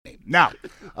Now,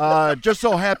 just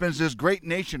so happens this great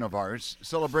nation of ours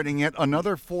celebrating yet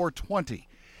another 420.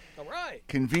 All right.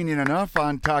 Convenient enough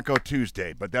on Taco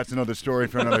Tuesday, but that's another story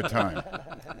for another time.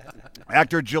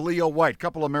 Actor Jaleel White,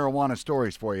 couple of marijuana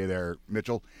stories for you there,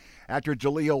 Mitchell. Actor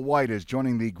Jaleel White is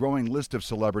joining the growing list of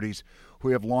celebrities who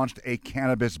have launched a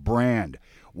cannabis brand.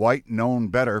 White, known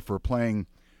better for playing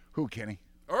who, Kenny?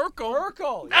 Urkel.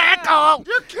 Urkel!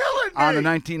 You're killing me! On the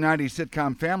 1990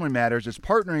 sitcom Family Matters, is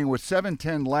partnering with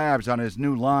 710 Labs on his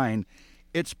new line,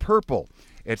 It's Purple.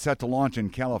 It's set to launch in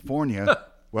California.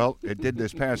 Well, it did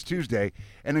this past Tuesday,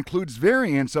 and includes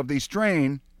variants of the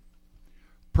strain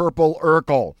Purple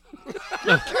Urkel.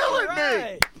 You're killing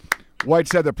me! White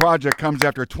said the project comes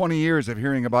after 20 years of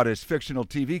hearing about his fictional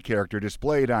TV character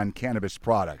displayed on cannabis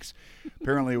products.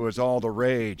 Apparently it was all the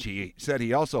rage. He said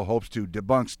he also hopes to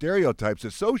debunk stereotypes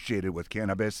associated with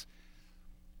cannabis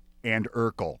and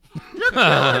Urkel. You're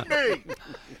killing me!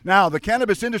 Now, the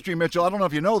cannabis industry, Mitchell, I don't know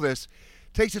if you know this,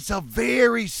 takes itself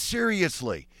very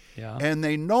seriously. Yeah. And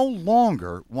they no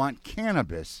longer want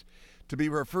cannabis to be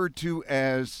referred to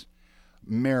as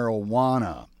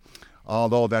marijuana.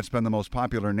 Although that's been the most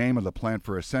popular name of the plant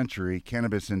for a century,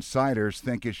 cannabis insiders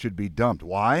think it should be dumped.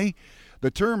 Why?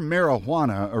 The term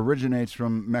marijuana originates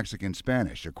from Mexican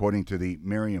Spanish, according to the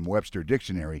Merriam-Webster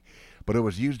dictionary, but it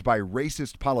was used by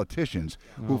racist politicians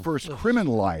who first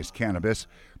criminalized cannabis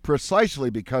precisely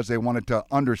because they wanted to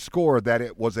underscore that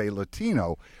it was a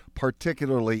Latino,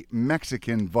 particularly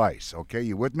Mexican vice. Okay,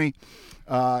 you with me?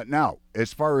 Now,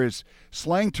 as far as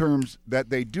slang terms that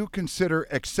they do consider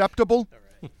acceptable,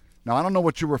 now, I don't know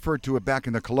what you referred to it back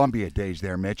in the Columbia days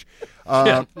there, Mitch.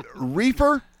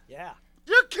 Reefer? Yeah.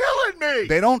 You're killing me!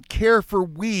 They don't care for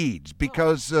weeds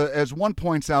because, as one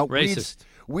points out, Racist.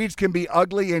 weeds can be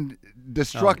ugly and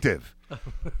destructive.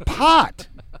 Pot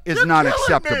is not killing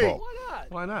acceptable me.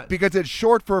 Why not? because it's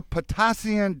short for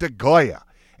potassium de Goya,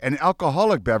 an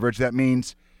alcoholic beverage that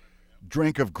means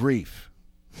drink of grief.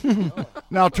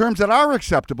 Now, terms that are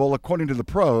acceptable, according to the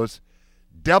pros,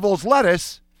 devil's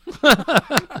lettuce,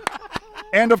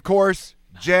 and, of course,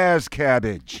 jazz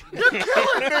cabbage. You're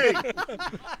killing me!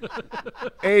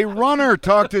 A runner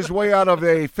talked his way out of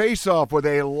a face-off with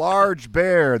a large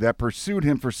bear that pursued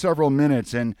him for several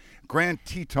minutes in Grand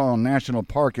Teton National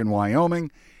Park in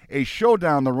Wyoming. A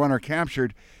showdown the runner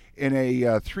captured in a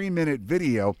 3-minute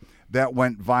video that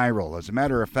went viral. As a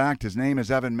matter of fact, his name is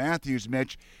Evan Matthews,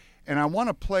 Mitch, and I want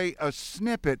to play a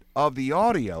snippet of the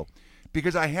audio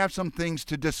because I have some things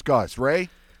to discuss. Ray?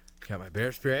 Got my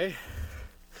bear spray.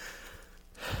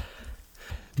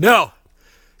 No!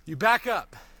 You back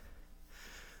up.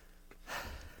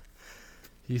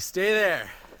 You stay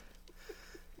there.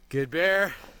 Good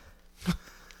bear.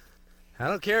 I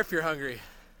don't care if you're hungry.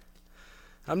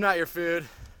 I'm not your food.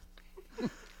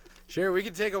 Sure, we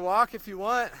can take a walk if you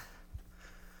want.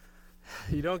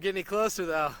 You don't get any closer,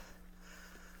 though.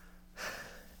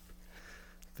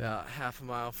 About half a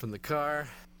mile from the car.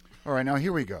 All right, now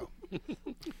here we go.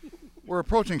 We're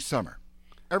approaching summer.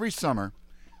 Every summer,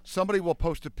 somebody will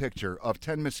post a picture of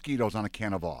 10 mosquitoes on a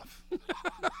can of off.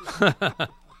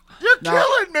 You're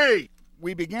killing me!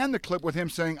 We began the clip with him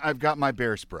saying, I've got my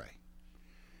bear spray.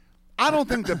 I don't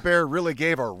think the bear really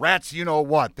gave a rat's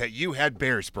you-know-what that you had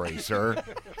bear spray, sir.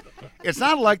 It's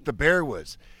not like the bear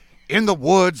was in the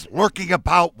woods, lurking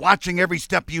about, watching every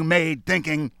step you made,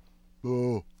 thinking,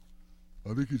 oh,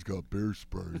 I think he's got bear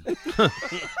spray.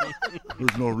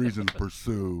 There's no reason to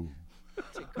pursue.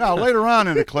 Now, later on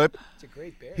in the clip, It's a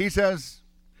great bear. he says,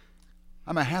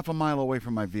 I'm a half a mile away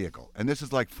from my vehicle. And this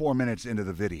is like 4 minutes into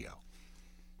the video.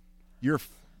 You're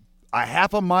a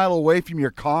half a mile away from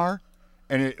your car?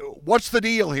 And what's the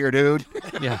deal here, dude?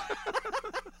 Yeah.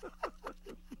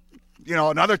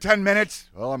 Another 10 minutes?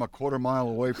 Well, I'm a quarter mile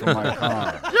away from my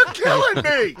car. You're killing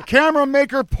me! Camera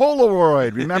maker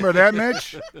Polaroid, remember that,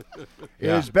 Mitch?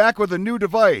 Yeah. Is back with a new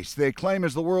device they claim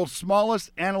is the world's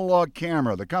smallest analog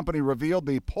camera. The company revealed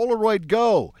the Polaroid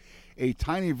Go, a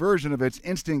tiny version of its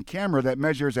instant camera that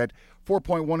measures at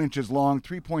 4.1 inches long,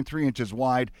 3.3 inches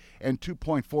wide, and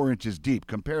 2.4 inches deep.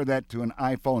 Compare that to an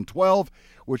iPhone 12,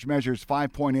 which measures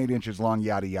 5.8 inches long,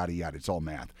 yada, yada, yada. It's all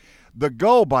math. The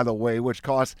Go, by the way, which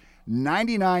costs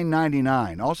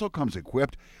 $99.99, also comes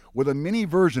equipped with a mini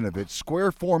version of its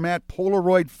square format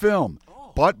Polaroid film.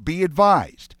 But be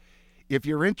advised, if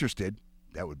you're interested,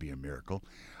 that would be a miracle,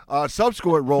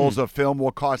 subsequent rolls of film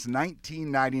will cost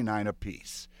 $19.99 a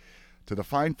piece. To the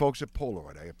fine folks at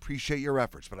Polaroid, I appreciate your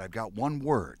efforts, but I've got one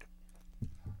word.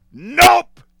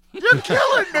 Nope! You're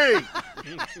killing me!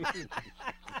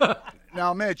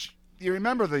 Now, Mitch, you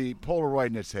remember the Polaroid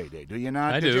in its heyday, do you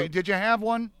not? I do. Did you have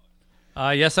one?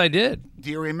 Yes, I did. Do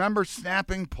you remember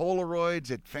snapping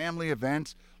Polaroids at family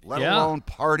events, let Yeah. alone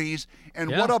parties? And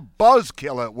Yeah. what a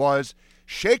buzzkill it was,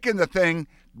 shaking the thing,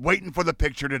 waiting for the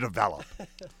picture to develop.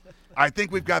 I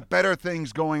think we've got better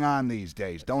things going on these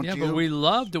days, don't Yeah, you? but we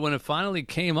loved it when it finally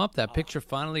came up. That picture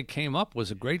finally came up.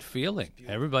 Was a great feeling.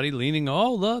 Everybody leaning,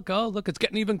 oh, look, it's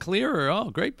getting even clearer. Oh,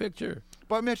 great picture.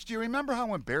 But, Mitch, do you remember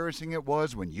how embarrassing it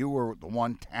was when you were the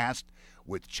one tasked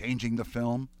with changing the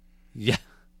film? Yeah.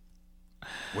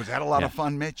 Was that a lot Yeah. of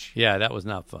fun, Mitch? Yeah, that was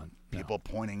not fun. No. People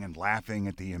pointing and laughing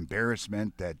at the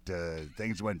embarrassment that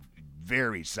things went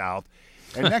very south.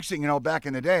 And next thing you know, back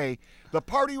in the day, the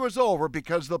party was over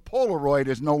because the Polaroid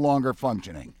is no longer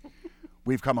functioning.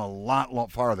 We've come a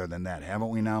lot farther than that, haven't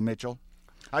we now, Mitchell?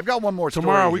 I've got one more story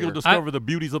Tomorrow we're here. going to discover the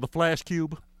beauties of the flash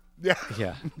cube. Yeah.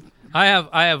 Yeah, I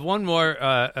have one more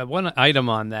one item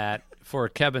on that for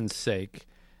Kevin's sake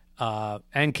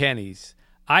and Kenny's.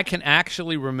 I can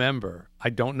actually remember, I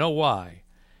don't know why,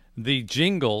 the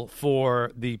jingle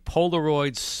for the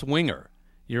Polaroid Swinger.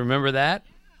 You remember that?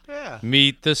 Yeah.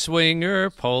 Meet the swinger,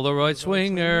 Polaroid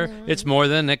swinger. It's more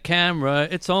than a camera.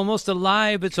 It's almost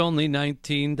alive. It's only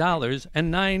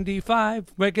 $19.95.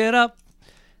 Wake it up.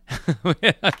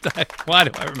 Why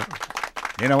do I remember?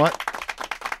 You know what?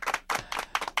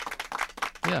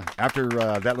 Yeah. After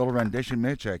that little rendition,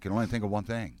 Mitch, I can only think of one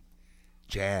thing.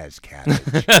 Jazz cabbage.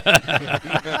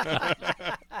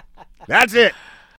 That's it.